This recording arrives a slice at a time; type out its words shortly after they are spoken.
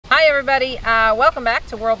Hi everybody, welcome back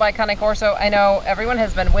to World by Cane Corso. I know everyone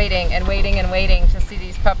has been waiting and waiting and waiting to see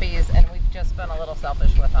these puppies, and we've just been a little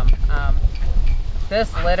selfish with them.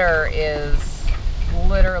 This litter is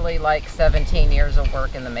literally like 17 years of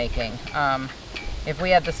work in the making. If we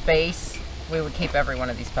had the space, we would keep every one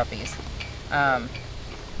of these puppies,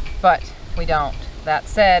 but we don't. That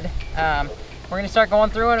said, we're going to start going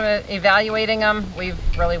through and evaluating them. We've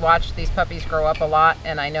really watched these puppies grow up a lot,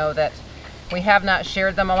 and I know that we have not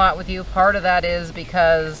shared them a lot with you. Part of that is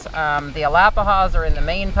because the Alapahas are in the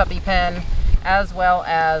main puppy pen, as well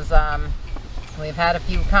as we've had a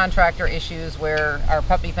few contractor issues where our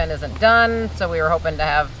puppy pen isn't done, so we were hoping to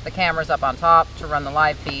have the cameras up on top to run the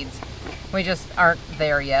live feeds. We just aren't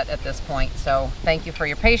there yet at this point, so thank you for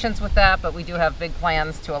your patience with that, but we do have big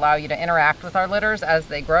plans to allow you to interact with our litters as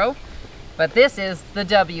they grow. But this is the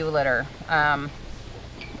W litter.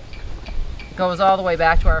 Goes all the way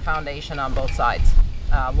back to our foundation on both sides.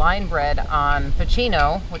 Line bred on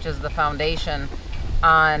Pacino, which is the foundation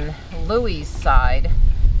on Louie's side,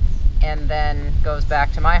 and then goes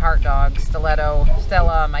back to my heart dog, Stiletto,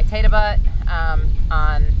 Stella, my Tata Butt,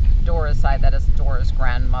 on Dora's side. That is Dora's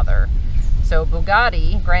grandmother. So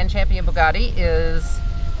Bugatti, Grand Champion Bugatti, is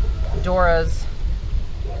Dora's,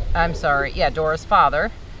 Dora's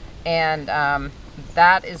father, and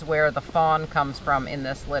that is where the fawn comes from in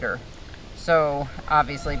this litter. So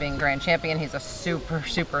obviously, being Grand Champion, he's a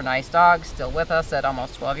super nice dog, still with us at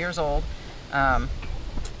almost 12 years old. But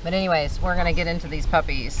anyways, we're gonna get into these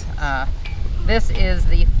puppies. This is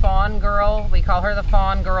the fawn girl. We call her the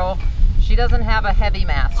fawn girl. She doesn't have a heavy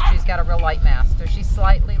mask. She's got a real light mask. So she's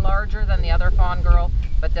slightly larger than the other fawn girl,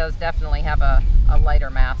 but does definitely have a lighter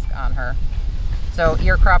mask on her. So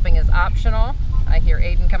ear cropping is optional. I hear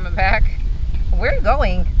Aiden coming back. Where are you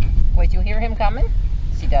going? Wait, you hear him coming?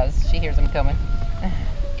 She does. She hears him coming.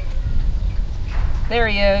 There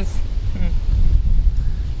he is.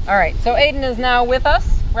 All right, so Aiden is now with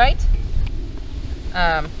us, right?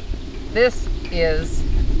 This is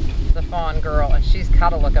the fawn girl, and she's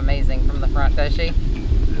gotta look amazing from the front, does she?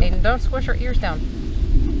 Aiden, don't squish her ears down.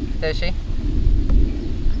 Does she?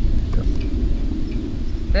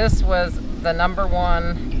 This was the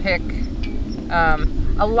 #1 pick.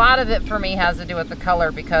 A lot of it for me has to do with the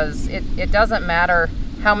color, because it doesn't matter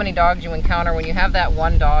how many dogs you encounter when you have that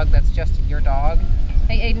one dog that's just your dog.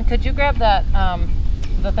 Hey Aiden, could you grab that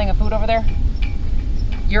the thing of food over there?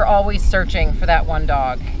 You're always searching for that one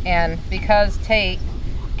dog, and because Tate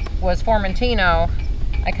was Formentino,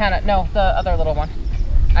 the other little one,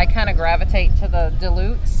 I kind of gravitate to the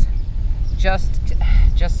dilutes, just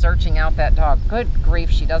searching out that dog. Good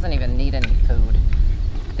grief, she doesn't even need any food.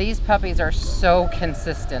 These puppies are so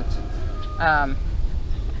consistent. Come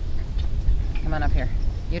on up here.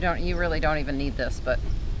 You really don't even need this, but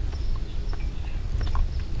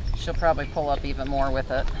she'll probably pull up even more with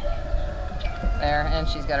it. There, and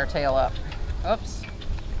she's got her tail up. Oops.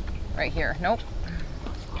 Right here. Nope.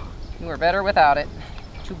 You were better without it.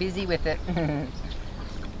 Too busy with it.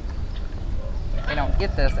 They don't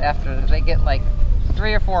get this after they get like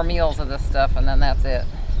 3 or 4 meals of this stuff, and then that's it.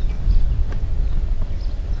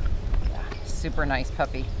 Super nice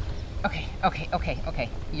puppy. Okay.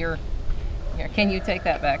 Here, can you take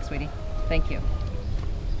that back, sweetie? Thank you.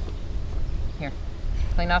 Here,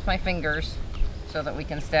 clean off my fingers so that we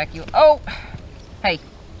can stack you. Oh, hey,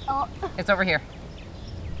 it's over here.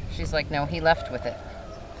 She's like, no, he left with it.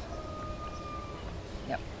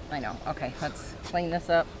 Yep, I know. Okay, let's clean this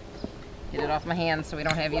up. Get it off my hands so we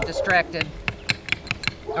don't have you distracted.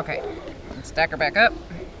 Okay, and stack her back up.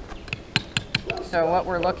 So what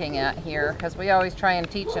we're looking at here, because we always try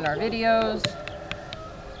and teach in our videos,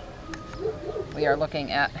 we are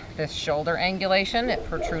looking at this shoulder angulation. It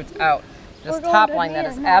protrudes out. This top line that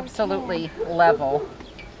is absolutely level.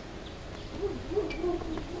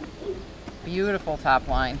 Beautiful top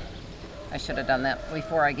line. I should have done that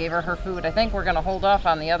before I gave her food. I think we're going to hold off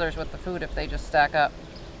on the others with the food if they just stack up.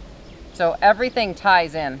 So everything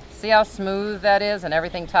ties in. See how smooth that is? And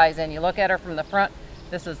everything ties in. You look at her from the front.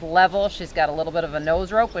 This is level. She's got a little bit of a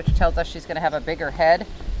nose rope, which tells us she's going to have a bigger head.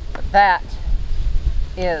 But that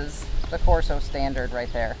is the Corso standard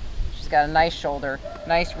right there. She's got a nice shoulder,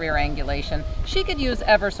 nice rear angulation. She could use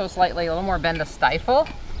ever so slightly a little more bend to stifle.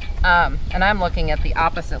 And I'm looking at the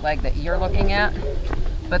opposite leg that you're looking at,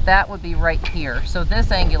 but that would be right here. So this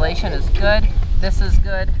angulation is good. This is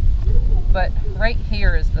good. But right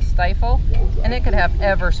here is the stifle, and it could have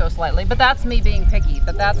ever so slightly, but that's me being picky.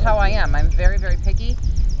 But that's how I am. I'm very picky,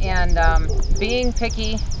 and being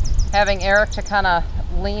picky, having Eric to kind of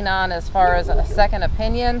lean on as far as a second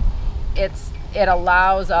opinion, it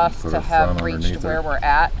allows us to have reached where we're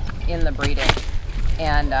at in the breeding.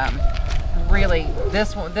 And really,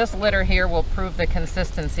 this litter here will prove the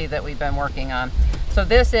consistency that we've been working on. So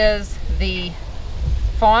this is the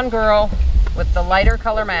fawn girl with the lighter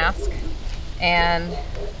color mask, and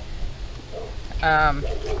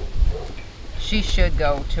she should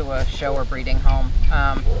go to a show or breeding home.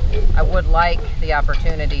 I would like the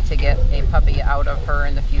opportunity to get a puppy out of her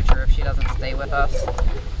in the future if she doesn't stay with us.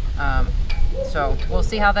 So we'll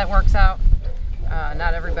see how that works out.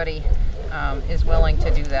 Not everybody is willing to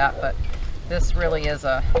do that, but this really is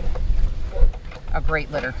a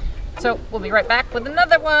great litter. So we'll be right back with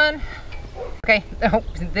another one. Okay,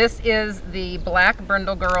 this is the black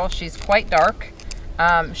brindle girl. She's quite dark.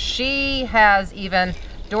 She has even,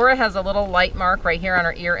 Dora has a little light mark right here on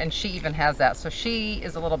her ear, and she even has that. So she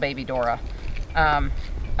is a little baby Dora.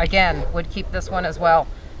 Again, would keep this one as well.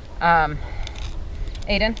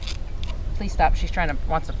 Aiden, please stop. She's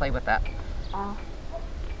wants to play with that.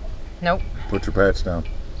 Nope. Put your patch down.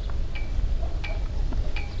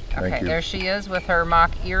 Okay, there she is with her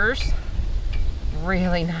mock ears.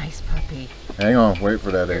 Really nice puppy. Hang on, wait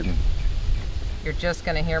for that, Aiden. You're just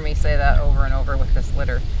gonna hear me say that over and over with this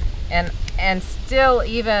litter. And still,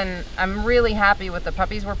 even, I'm really happy with the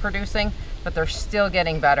puppies we're producing, but they're still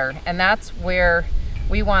getting better. And that's where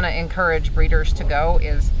we wanna encourage breeders to go,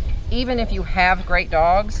 is even if you have great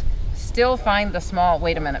dogs, still find the small,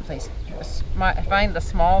 wait a minute please. Find the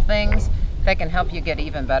small things that can help you get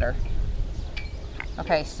even better.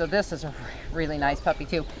 Okay, so this is a really nice puppy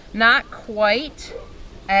too. Not quite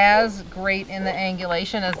as great in the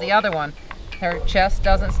angulation as the other one. Her chest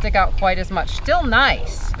doesn't stick out quite as much. Still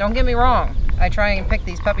nice, don't get me wrong. I try and pick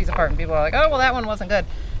these puppies apart and people are like, oh, well, that one wasn't good.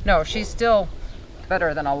 No, she's still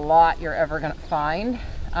better than a lot you're ever gonna find.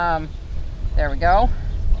 There we go.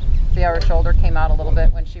 See how her shoulder came out a little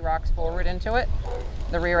bit when she rocks forward into it?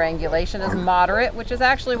 The rear angulation is moderate, which is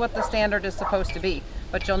actually what the standard is supposed to be.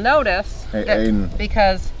 But you'll notice, hey, Aiden,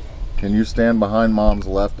 because... Can you stand behind Mom's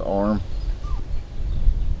left arm?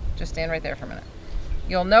 Just stand right there for a minute.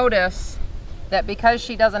 You'll notice that because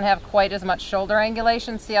she doesn't have quite as much shoulder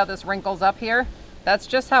angulation, see how this wrinkles up here? That's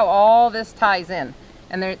just how all this ties in.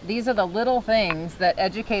 And these are the little things that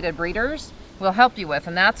educated breeders will help you with,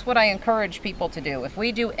 and that's what I encourage people to do. If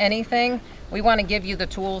we do anything, we want to give you the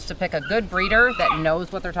tools to pick a good breeder that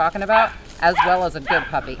knows what they're talking about, as well as a good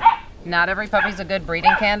puppy. Not every puppy's a good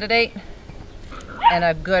breeding candidate, and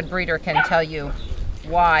a good breeder can tell you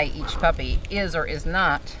why each puppy is or is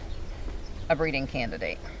not a breeding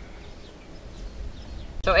candidate.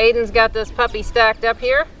 So Aiden's got this puppy stacked up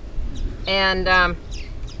here, and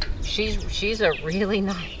she's a really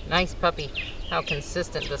nice puppy. How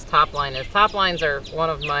consistent this top line is. Top lines are one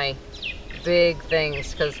of my big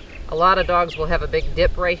things, because a lot of dogs will have a big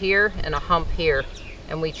dip right here and a hump here,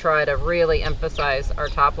 and we try to really emphasize our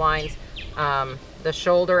top lines. The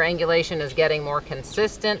shoulder angulation is getting more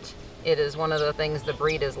consistent. It is one of the things the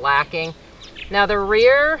breed is lacking. Now the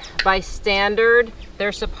rear, by standard,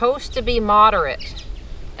 they're supposed to be moderate,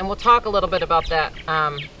 and we'll talk a little bit about that.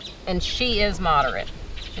 And she is moderate.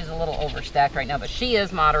 She's a little overstacked right now, but she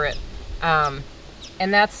is moderate.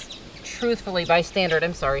 And that's truthfully by standard,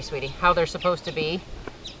 I'm sorry, sweetie, how they're supposed to be.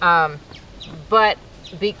 But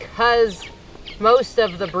because most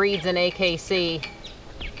of the breeds in AKC,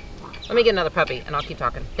 let me get another puppy and I'll keep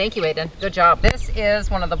talking. Thank you, Aiden, good job. This is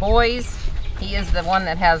one of the boys. He is the one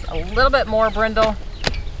that has a little bit more brindle,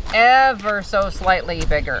 ever so slightly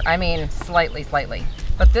bigger. I mean, slightly.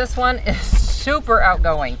 But this one is super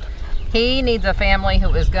outgoing. He needs a family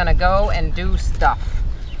who is gonna go and do stuff.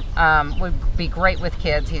 Would be great with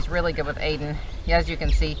kids. He's really good with Aiden. As you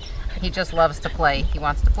can see, he just loves to play. He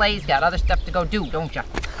wants to play. He's got other stuff to go do, don't you?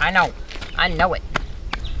 I know it.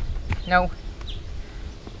 No.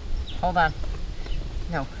 Hold on.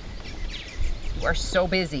 No. You are so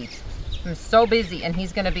busy. I'm so busy, and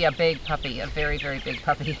he's gonna be a big puppy, a very, very big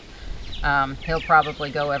puppy. He'll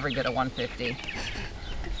probably go every bit of 150.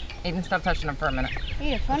 Aiden, stop touching him for a minute.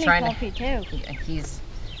 He's a funny puppy too. He's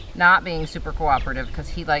not being super cooperative because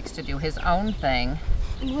he likes to do his own thing.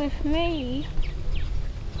 With me.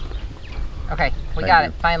 Okay, we got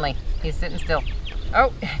it, finally. He's sitting still.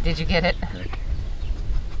 Oh, did you get it?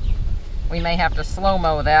 We may have to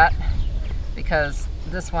slow-mo that because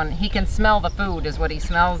this one, he can smell the food is what he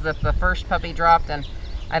smells that the first puppy dropped, and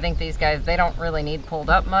I think these guys, they don't really need pulled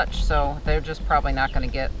up much, so they're just probably not going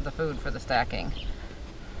to get the food for the stacking.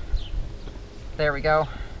 There we go.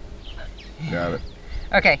 Got it.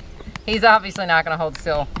 Okay, he's obviously not going to hold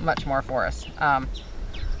still much more for us.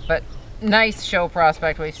 But nice show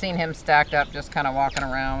prospect. We've seen him stacked up just kind of walking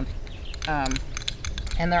around.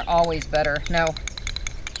 And they're always better. No.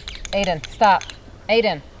 Aiden, stop.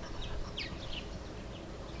 Aiden.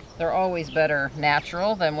 They're always better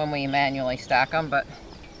natural than when we manually stack them, but...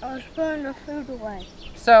 I was putting the food away.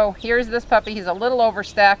 So here's this puppy. He's a little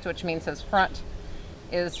overstacked, which means his front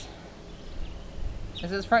is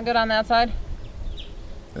his front good on that side?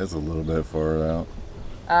 It's a little bit far out.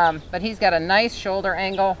 But he's got a nice shoulder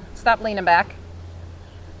angle. Stop leaning back.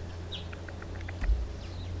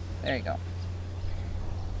 There you go.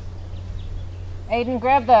 Aiden,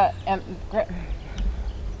 grab the...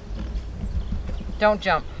 Don't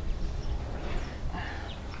jump.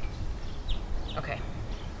 Okay.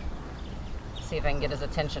 See if I can get his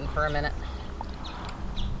attention for a minute.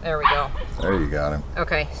 There we go. There you got him.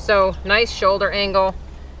 Okay, so nice shoulder angle,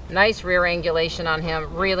 nice rear angulation on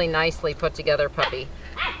him, really nicely put together puppy.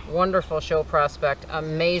 Wonderful show prospect,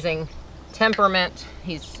 amazing temperament.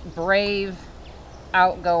 He's brave,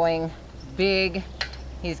 outgoing, big.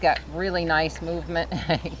 He's got really nice movement.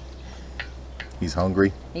 He's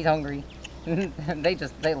hungry. He's hungry.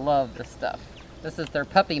 They love this stuff. This is their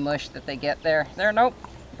puppy mush that they get there. Nope.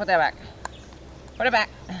 Put that back. Put it back.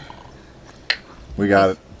 We got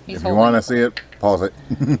it. If you want to see it, pause it.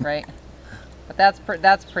 Right. But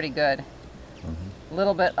that's pretty good. A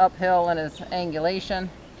little bit uphill in his angulation.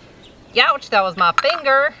 Youch, that was my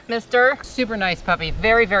finger, mister. Super nice puppy.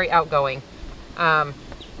 Very, very outgoing.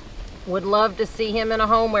 Would love to see him in a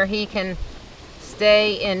home where he can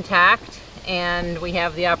stay intact, and we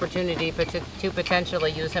have the opportunity to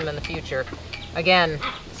potentially use him in the future. Again,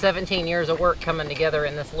 17 years of work coming together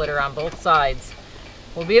in this litter on both sides.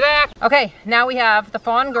 We'll be back. Okay, now we have the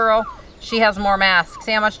fawn girl. She has more mask.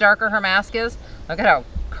 See how much darker her mask is? Look at how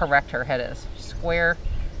correct her head is. Square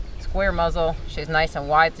muzzle. She's nice and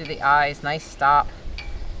wide through the eyes. Nice stop.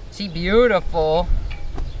 She's beautiful.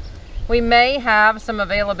 We may have some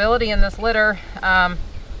availability in this litter.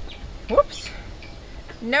 Whoops.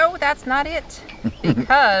 No, that's not it.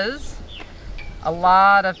 Because a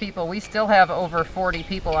lot of people, we still have over 40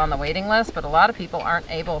 people on the waiting list, but a lot of people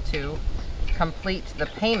aren't able to complete the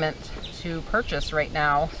payment to purchase right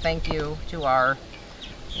now. Thank you to our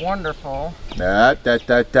wonderful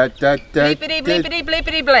bleepity bleepity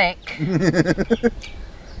bleepity blank.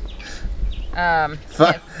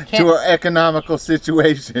 To our economical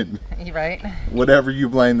situation. Right. Whatever you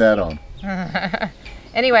blame that on.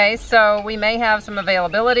 Anyway, so we may have some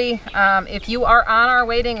availability. If you are on our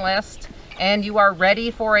waiting list and you are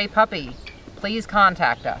ready for a puppy, please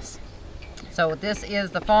contact us. So this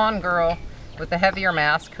is the fawn girl with the heavier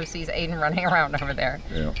mask who sees Aiden running around over there.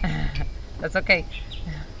 Yeah. That's okay.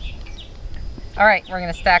 All right, we're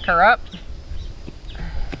gonna stack her up.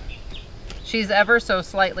 She's ever so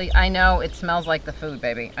slightly, I know it smells like the food,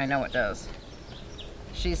 baby. I know it does.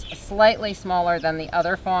 She's slightly smaller than the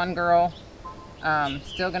other fawn girl.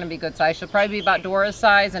 Still gonna be good size. She'll probably be about Dora's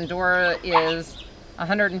size, and Dora is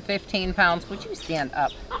 115 pounds. Would you stand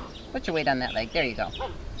up? Put your weight on that leg. There you go.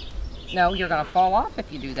 No, you're gonna fall off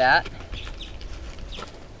if you do that.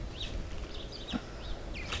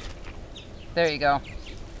 There you go.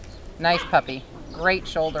 Nice puppy. Great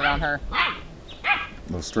shoulder on her. A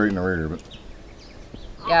little straight in the rear, but...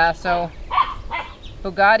 Yeah, so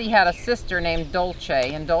Bugatti had a sister named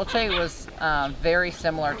Dolce, and Dolce was very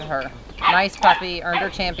similar to her. Nice puppy, earned her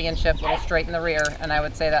championship, little straight in the rear, and I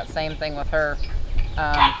would say that same thing with her.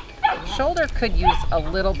 Shoulder could use a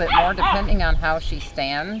little bit more depending on how she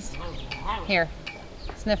stands. Here,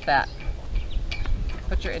 sniff that.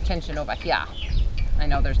 Put your attention over here. I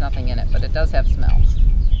know there's nothing in it, but it does have smells.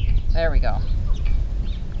 There we go.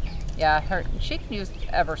 Yeah, she could use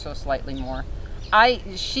ever so slightly more.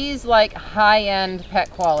 She's like high-end pet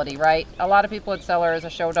quality, right? A lot of people would sell her as a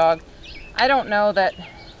show dog. I don't know that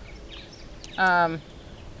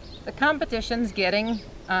the competition's getting,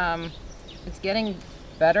 it's getting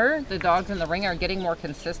better. The dogs in the ring are getting more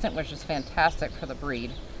consistent, which is fantastic for the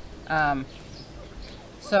breed.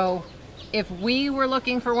 So if we were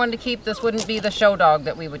looking for one to keep, this wouldn't be the show dog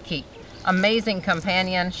that we would keep. Amazing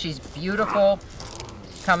companion. She's beautiful.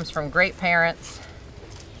 Comes from great parents.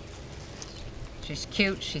 She's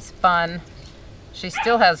cute. She's fun. She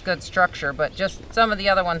still has good structure, but just some of the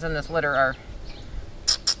other ones in this litter are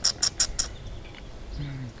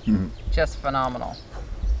just phenomenal.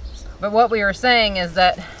 But what we were saying is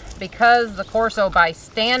that because the Corso by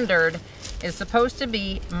standard is supposed to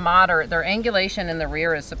be moderate, their angulation in the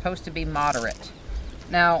rear is supposed to be moderate.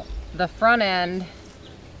 Now, the front end,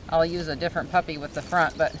 I'll use a different puppy with the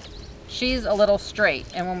front, but she's a little straight.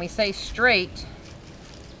 And when we say straight,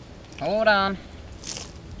 hold on,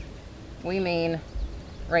 we mean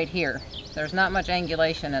right here. There's not much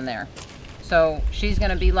angulation in there. So she's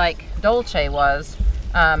gonna be like Dolce was,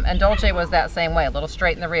 and Dolce was that same way, a little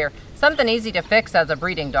straight in the rear. Something easy to fix as a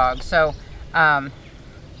breeding dog. So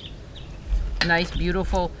Nice,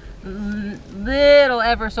 beautiful, little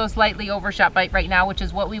ever so slightly overshot bite right now, which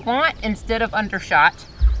is what we want instead of undershot.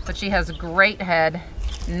 But she has a great head,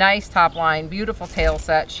 nice top line, beautiful tail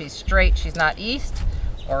set. She's straight, she's not east,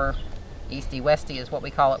 or easty westy is what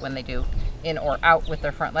we call it when they do in or out with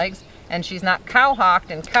their front legs. And she's not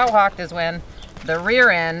cow-hocked, and cow-hocked is when the rear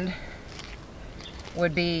end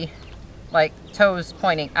would be like toes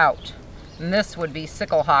pointing out. And this would be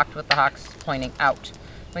sickle-hocked with the hocks pointing out.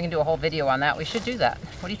 We can do a whole video on that. We should do that.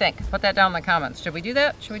 What do you think? Put that down in the comments. Should we do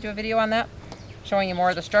that? Should we do a video on that? Showing you more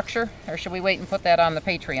of the structure? Or should we wait and put that on the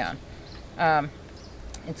Patreon?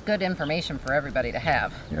 It's good information for everybody to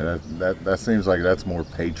have. Yeah, that seems like that's more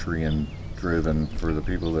Patreon driven for the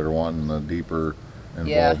people that are wanting the deeper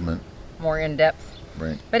involvement. Yeah, more in-depth.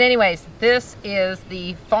 Right. But anyways, this is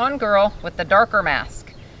the fawn girl with the darker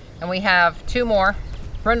mask. And we have two more,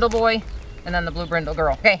 brindle boy and then the blue brindle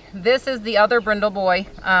girl. Okay, this is the other brindle boy.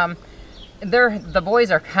 The boys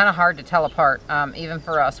are kind of hard to tell apart, even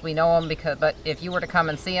for us. We know them but if you were to come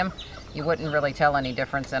and see them, you wouldn't really tell any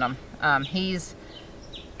difference in them. He's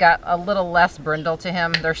got a little less brindle to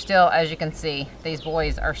him. They're still, as you can see, these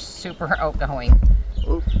boys are super outgoing.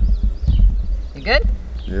 Oop. You good?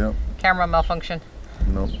 Yeah. Camera malfunction.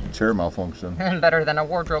 No, chair malfunction. Better than a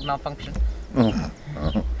wardrobe malfunction. Oh,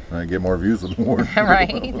 I get more views with more.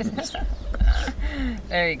 Right.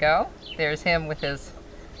 There you go. There's him with his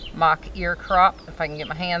mock ear crop, if I can get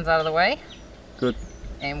my hands out of the way. Good.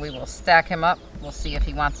 And we will stack him up. We'll see if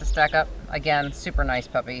he wants to stack up. Again, super nice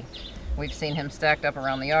puppy. We've seen him stacked up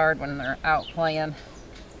around the yard when they're out playing.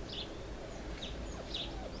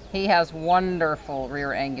 He has wonderful rear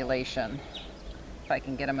angulation. If I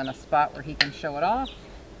can get him in a spot where he can show it off.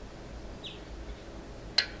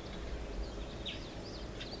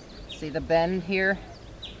 See the bend here?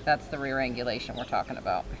 That's the rear angulation we're talking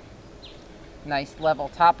about. Nice level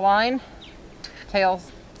top line. Tail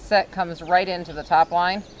set comes right into the top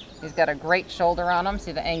line. He's got a great shoulder on him.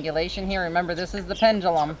 See the angulation here? Remember, this is the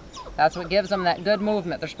pendulum. That's what gives them that good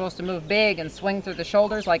movement. They're supposed to move big and swing through the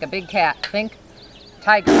shoulders like a big cat. Think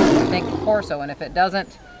tiger, think Corso. And if it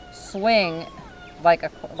doesn't swing like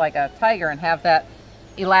a tiger and have that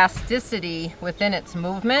elasticity within its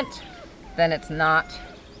movement, then it's not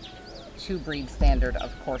to breed standard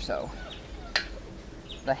of Corso.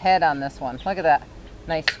 The head on this one, look at that.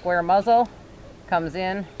 Nice square muzzle, comes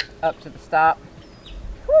in, up to the stop.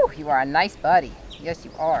 Whew, you are a nice buddy. Yes,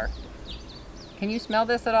 you are. Can you smell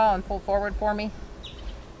this at all and pull forward for me?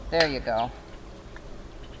 There you go.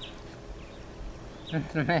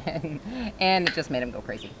 And it just made him go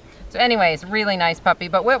crazy. So anyways, really nice puppy.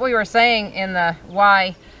 But what we were saying in the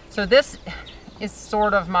why, so this is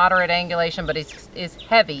sort of moderate angulation, but is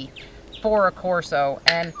heavy for a Corso.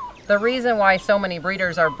 And the reason why so many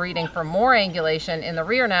breeders are breeding for more angulation in the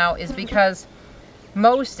rear now is because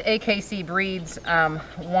most AKC breeds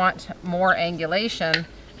want more angulation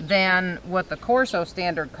than what the Corso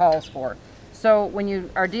standard calls for. So when you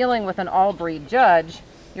are dealing with an all breed judge,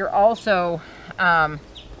 you're also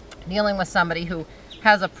dealing with somebody who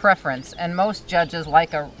has a preference, and most judges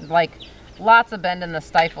like lots of bend in the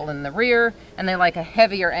stifle in the rear, and they like a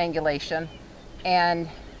heavier angulation. And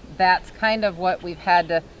that's kind of what we've had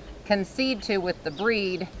to concede to with the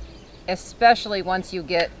breed, especially once you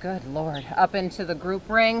get, good Lord, up into the group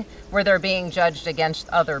ring where they're being judged against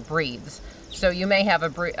other breeds. So you may have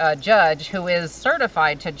a judge who is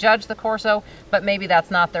certified to judge the Corso, but maybe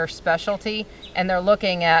that's not their specialty, and they're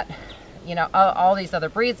looking at, you know, all these other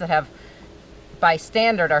breeds that have, by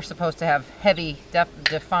standard, are supposed to have heavy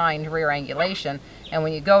defined rear angulation. And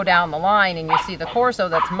when you go down the line and you see the Corso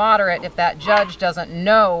that's moderate, if that judge doesn't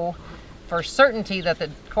know for certainty that the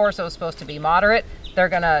Corso is supposed to be moderate, they're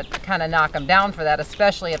gonna kind of knock them down for that,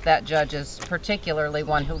 especially if that judge is particularly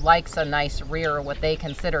one who likes a nice rear, or what they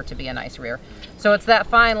consider to be a nice rear. So it's that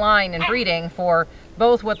fine line in breeding for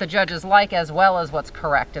both what the judges like as well as what's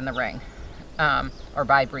correct in the ring, or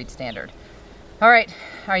by breed standard. All right,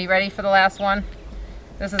 are you ready for the last one?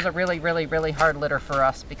 This is a really, really, really hard litter for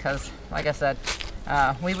us because, like I said,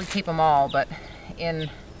 we would keep them all, but in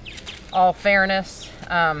all fairness,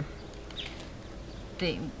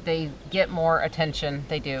 they get more attention,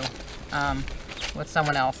 they do, with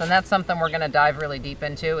someone else. And that's something we're gonna dive really deep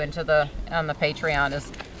into on the Patreon,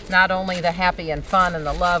 is not only the happy and fun and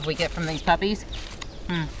the love we get from these puppies,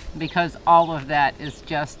 because all of that is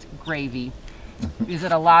just gravy. Is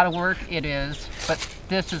it a lot of work? It is, but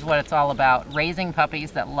this is what it's all about. Raising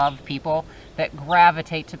puppies that love people, that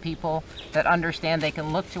gravitate to people, that understand they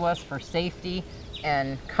can look to us for safety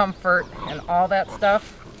and comfort and all that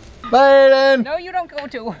stuff. Biden! No, you don't go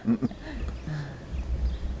to.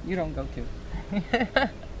 You don't go to.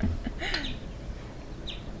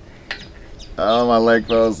 Oh, my leg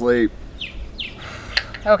fell asleep.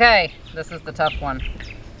 Okay, this is the tough one.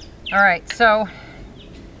 All right, so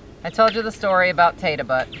I told you the story about Tater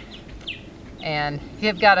Butt. And if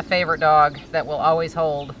you've got a favorite dog that will always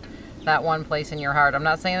hold that one place in your heart. I'm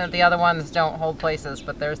not saying that the other ones don't hold places,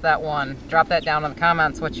 but there's that one. Drop that down in the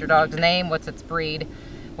comments. What's your dog's name? What's its breed?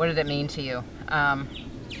 What did it mean to you?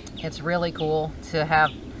 It's really cool to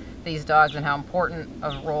have these dogs and how important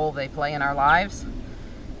a role they play in our lives.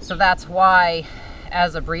 So that's why,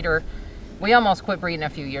 as a breeder, we almost quit breeding a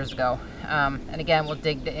few years ago. And again, we'll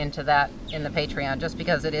dig into that in the Patreon, just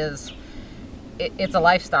because it's a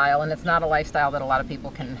lifestyle, and it's not a lifestyle that a lot of people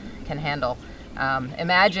can handle.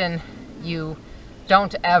 Imagine you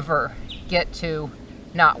don't ever get to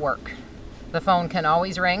not work. The phone can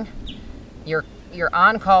always ring. You're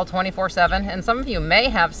on call 24/7, and some of you may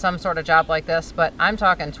have some sort of job like this, but I'm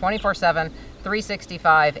talking 24/7,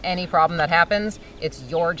 365. Any problem that happens, it's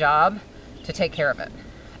your job to take care of it.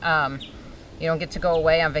 You don't get to go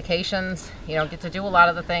away on vacations. You don't get to do a lot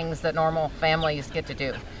of the things that normal families get to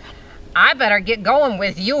do. I better get going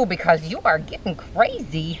with you because you are getting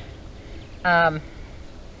crazy.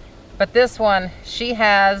 But this one, she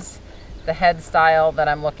has the head style that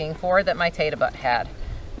I'm looking for that my Tater Butt had.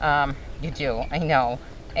 You do, I know.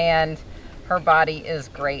 And her body is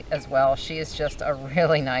great as well. She is just a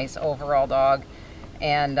really nice overall dog.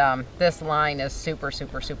 And this line is super,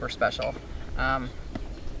 super, super special.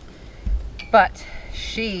 But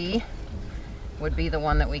she would be the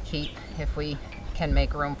one that we keep if we can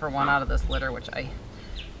make room for one out of this litter, which I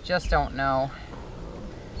just don't know.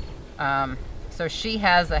 So she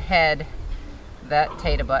has a head that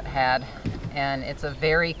Tater Butt had, and it's a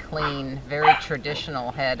very clean, very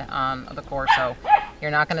traditional head on the Corso.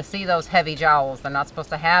 You're not going to see those heavy jowls. They're not supposed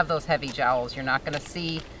to have those heavy jowls. You're not going to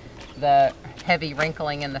see the heavy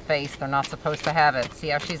wrinkling in the face. They're not supposed to have it. See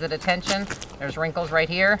how she's at attention? There's wrinkles right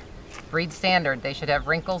here. Breed standard. They should have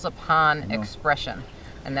wrinkles upon expression,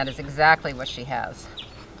 and that is exactly what she has.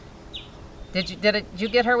 Did you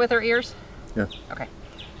get her with her ears? Yeah. Okay.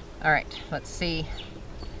 All right. Let's see.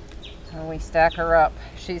 When we stack her up,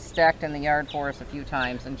 she's stacked in the yard for us a few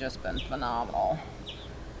times and just been phenomenal.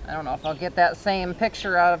 I don't know if I'll get that same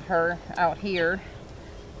picture out of her out here.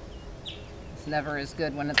 It's never as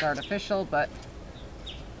good when it's artificial, but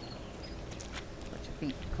put your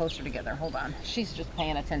feet closer together. Hold on. She's just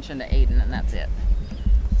paying attention to Aiden, and that's it.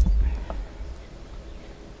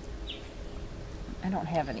 I don't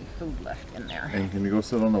have any food left in there. And can you go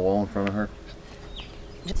sit on the wall in front of her?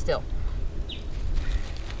 Just still.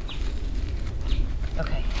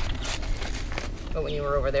 Okay. But when you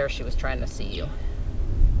were over there, she was trying to see you.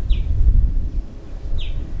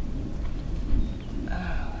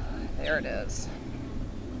 Oh, there it is.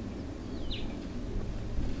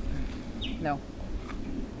 No.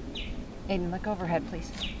 Aiden, look overhead,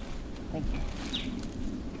 please. Thank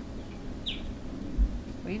you.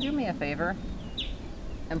 Will you do me a favor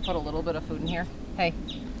and put a little bit of food in here? Hey,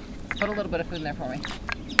 put a little bit of food in there for me.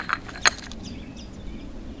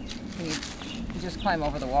 Can you just climb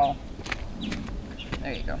over the wall?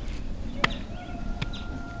 There you go.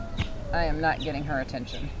 I am not getting her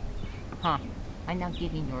attention. Huh. I'm not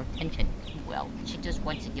giving your attention. Well, she just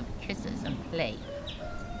wants to give kisses and play.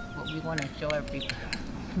 But we want to show everybody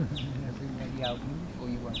how beautiful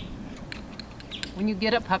you are. When you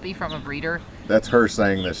get a puppy from a breeder... That's her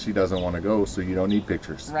saying that she doesn't want to go, so you don't need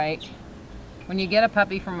pictures. Right. When you get a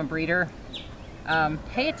puppy from a breeder,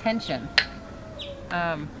 pay attention.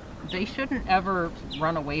 They shouldn't ever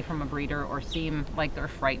run away from a breeder or seem like they're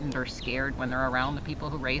frightened or scared when they're around the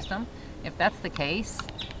people who raised them. If that's the case,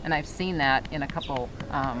 and I've seen that in a couple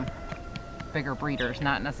bigger breeders,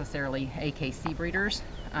 not necessarily AKC breeders,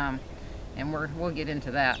 and we'll get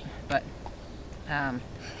into that, but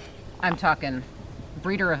I'm talking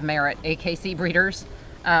breeder of merit, AKC breeders,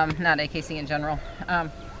 not AKC in general.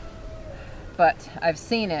 But I've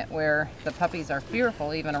seen it where the puppies are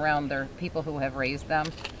fearful even around their people who have raised them,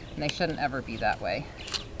 and they shouldn't ever be that way.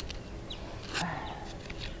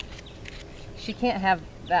 She can't have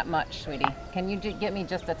that much, sweetie. Can you get me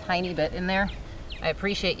just a tiny bit in there? I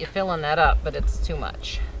appreciate you filling that up, but it's too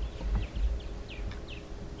much.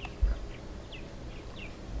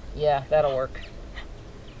 Yeah, that'll work.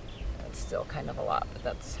 It's still kind of a lot, but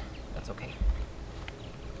that's okay.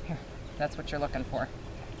 Here, that's what you're looking for.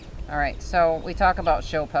 All right, so we talk about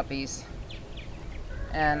show puppies,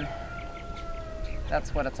 and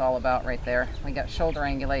that's what it's all about right there. We got shoulder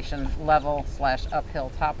angulation, level /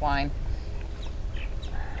 uphill top line.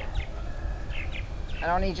 I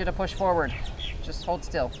don't need you to push forward. Just hold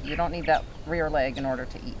still. You don't need that rear leg in order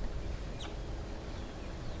to eat.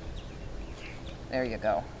 There you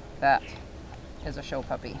go. That is a show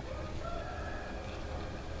puppy.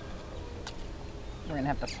 We're gonna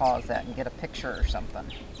have to pause that and get a picture or something.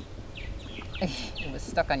 It was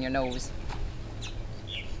stuck on your nose.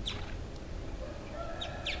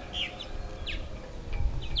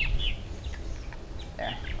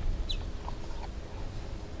 There.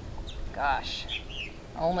 Gosh.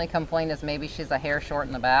 Only complaint is maybe she's a hair short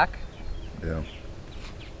in the back. Yeah.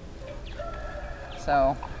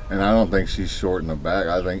 So. And I don't think she's short in the back.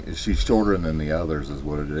 I think she's shorter than the others is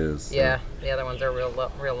what it is. So. Yeah, the other ones are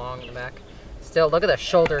real long in the back. Still, look at the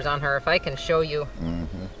shoulders on her. If I can show you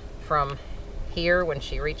from here when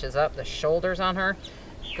she reaches up, the shoulders on her.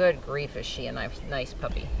 Good grief, is she a nice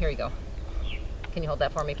puppy. Here you go. Can you hold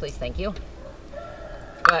that for me, please? Thank you.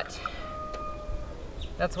 But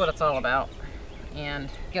that's what it's all about. And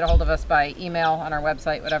get a hold of us by email, on our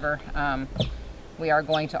website, whatever. We are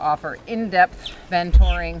going to offer in-depth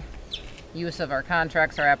mentoring, use of our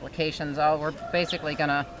contracts, our applications. We're basically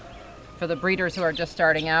gonna, for the breeders who are just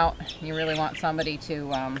starting out, you really want somebody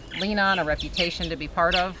to lean on, a reputation to be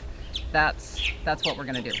part of, that's what we're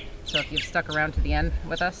gonna do. So if you've stuck around to the end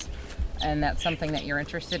with us and that's something that you're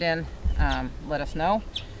interested in, let us know.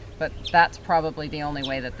 But that's probably the only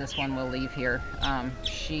way that this one will leave here.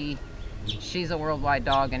 She's a worldwide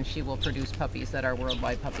dog, and she will produce puppies that are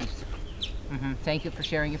worldwide puppies. Thank you for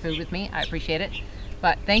sharing your food with me. I appreciate it.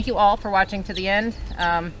 But thank you all for watching to the end.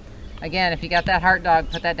 Again, if you got that heart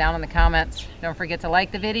dog, put that down in the comments. Don't forget to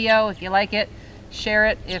like the video if you like it. Share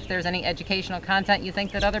it if there's any educational content you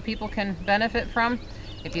think that other people can benefit from.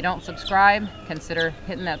 If you don't subscribe, consider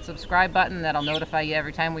hitting that subscribe button. That'll notify you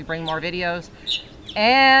every time we bring more videos.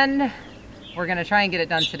 And we're going to try and get it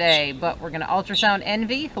done today, but we're going to ultrasound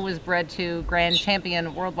Envy, who was bred to Grand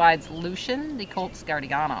Champion Worldwide's Lucian, the Colts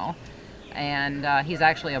Guardiano. And he's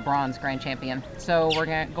actually a bronze Grand Champion. So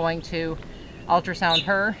we're going to ultrasound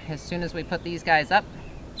her as soon as we put these guys up.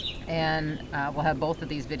 And we'll have both of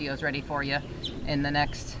these videos ready for you in the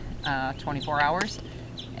next 24 hours.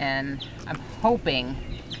 And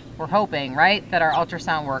we're hoping, right, that our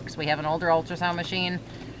ultrasound works. We have an older ultrasound machine.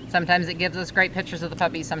 Sometimes it gives us great pictures of the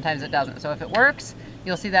puppies, sometimes it doesn't. So if it works,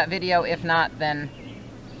 you'll see that video. If not, then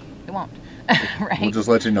it won't. Right? We'll just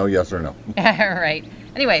let you know yes or no. All right.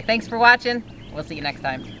 Anyway, thanks for watching. We'll see you next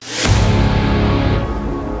time.